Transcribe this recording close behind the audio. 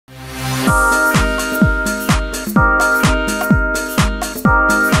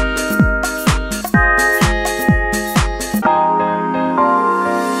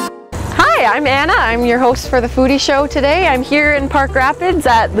I'm Anna. I'm your host for the Foodie Show today. I'm here in Park Rapids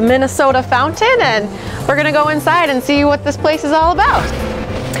at the Minne-soda fountain, and we're gonna go inside and see what this place is all about.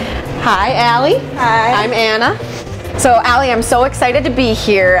 Hi, Allie. Hi. I'm Anna. So Allie, I'm so excited to be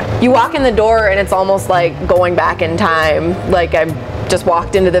here. You walk in the door and it's almost like going back in time, like I just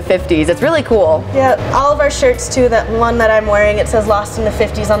walked into the 50s. It's really cool. Yeah, all of our shirts too, that one that I'm wearing, it says Lost in the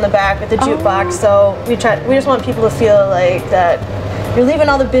 50s on the back with the jukebox, so we just want people to feel like that you're leaving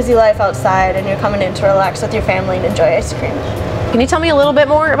all the busy life outside and you're coming in to relax with your family and enjoy ice cream. Can you tell me a little bit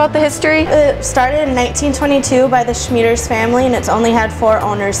more about the history? It started in 1922 by the Schmieders family, and it's only had 4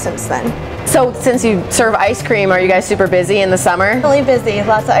 owners since then. So since you serve ice cream, are you guys super busy in the summer? Really busy,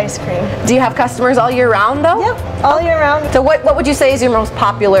 lots of ice cream. Do you have customers all year round though? Yep, all year round. So what would you say is your most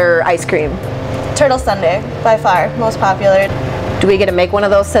popular ice cream? Turtle Sundae, by far, most popular. Do we get to make one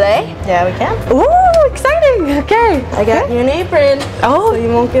of those today? Yeah, we can. Ooh, exciting, okay. I got you an apron, so you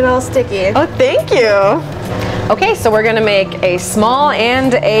won't get all sticky. Oh, thank you. Okay, so we're gonna make a small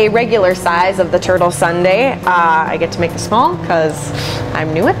and a regular size of the Turtle Sundae. I get to make the small because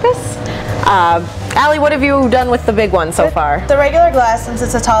I'm new at this. Allie, what have you done with the big one so far? The regular glass, since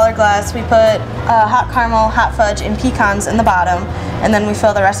it's a taller glass, we put hot caramel, hot fudge, and pecans in the bottom, and then we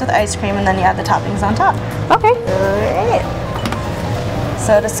fill the rest with ice cream, and then you add the toppings on top. Okay. Alright.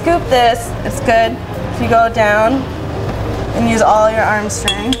 So to scoop this, it's good if you go down and use all your arm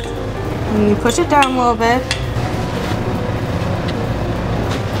strength, and you push it down a little bit.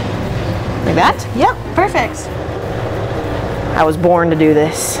 Like that? Yep, perfect. I was born to do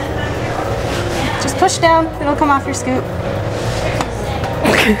this. Just push down, it'll come off your scoop.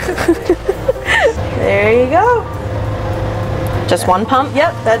 There you go. Just one pump?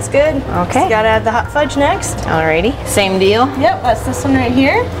 Yep, that's good. Okay. So you gotta add the hot fudge next. Alrighty, same deal. Yep, that's this one right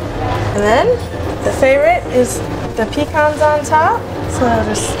here. And then the favorite is the pecans on top. So I'll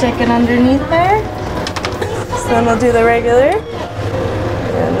just stick it underneath there. So then we'll do the regular.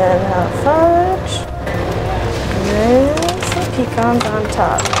 And then hot fudge. And then some pecans on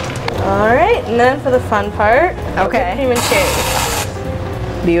top. Alright, and then for the fun part, okay, cream and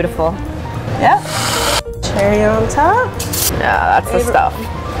cherry. Beautiful. Yep. Cherry on top. Yeah, that's the stuff.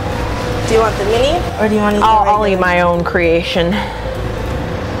 Do you want the mini or do you want to eat the regular? I'll eat my own creation.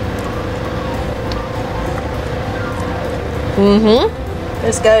 Mm-hmm.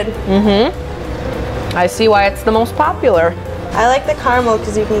 It's good. Mm-hmm. I see why it's the most popular. I like the caramel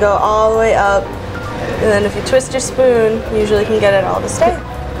because you can go all the way up, and then if you twist your spoon, you usually can get it all to stay.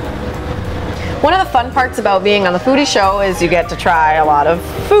 One of the fun parts about being on the Foodie Show is you get to try a lot of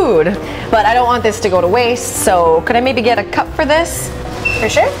food. But I don't want this to go to waste, so could I maybe get a cup for this? For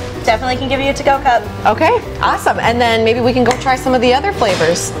sure. Definitely can give you a to-go cup. Okay, awesome. And then maybe we can go try some of the other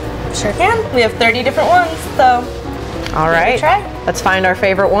flavors. Sure can. We have 30 different ones, so all right. Try. Let's find our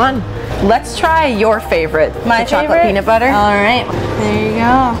favorite one. Let's try your favorite. My the chocolate peanut butter. All right. There you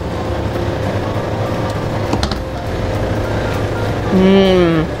go.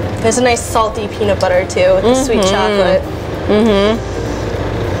 Mmm. There's a nice salty peanut butter too with the sweet chocolate. Mm-hmm.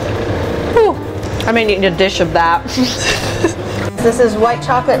 Ooh, I may need a dish of that. This is white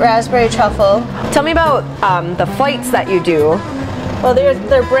chocolate raspberry truffle. Tell me about the flights that you do. Well,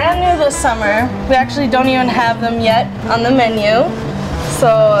 they're brand new this summer. We actually don't even have them yet on the menu.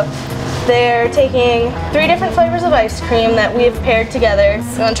 So they're taking 3 different flavors of ice cream that we've paired together.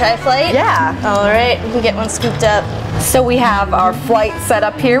 You want to try a flight? Yeah. All right, we can get one scooped up. So we have our flight set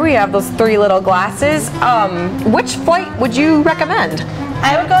up here. We have those 3 little glasses. Which flight would you recommend?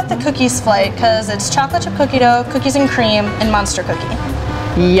 I would go with the cookies flight because it's chocolate chip cookie dough, cookies and cream, and monster cookie.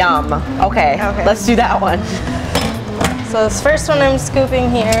 Yum. Okay, let's do that one. So this first one I'm scooping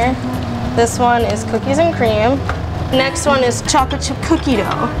here, this one is cookies and cream. Next one is chocolate chip cookie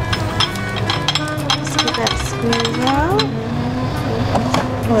dough. Let's get that squeeze out.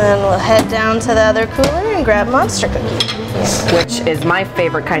 And then we'll head down to the other cooler and grab monster cookie. Which is my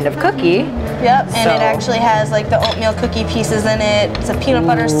favorite kind of cookie. Yep, and it actually has like the oatmeal cookie pieces in it. It's a peanut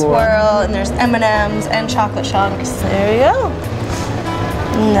butter swirl, and there's M&Ms and chocolate chunks. There you go.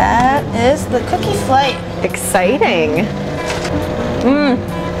 And that is the cookie flight. Exciting. Mmm.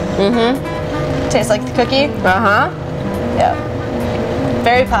 Mm-hmm. Tastes like the cookie? Uh-huh. Yep.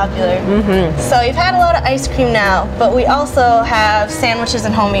 Very popular. Mm-hmm. So you've had a lot of ice cream now, but we also have sandwiches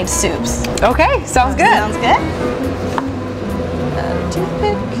and homemade soups. Okay, sounds good. Sounds good.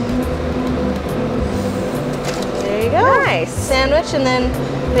 Toothpick. There you go. Nice. Sandwich, and then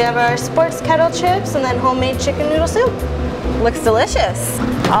we have our sports kettle chips, and then homemade chicken noodle soup. Looks delicious.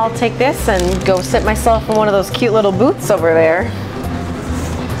 I'll take this and go sit myself in one of those cute little booths over there.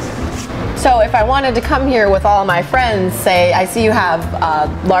 So if I wanted to come here with all my friends, say, I see you have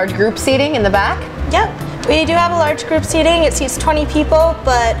large group seating in the back? Yep, we do have a large group seating. It seats 20 people,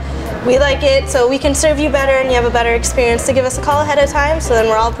 but we like it so we can serve you better and you have a better experience. To give us a call ahead of time so then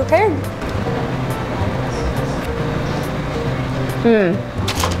we're all prepared.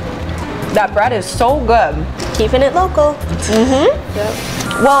 That bread is so good. Keeping it local. Yep.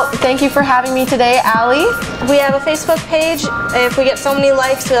 Well, thank you for having me today, Allie. We have a Facebook page. If we get so many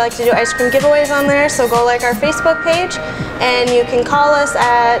likes, we like to do ice cream giveaways on there, so go like our Facebook page, and you can call us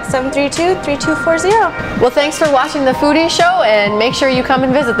at 732-3240. Well, thanks for watching the Foodie Show, and make sure you come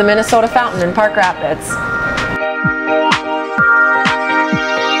and visit the Minne-soda Fountain in Park Rapids.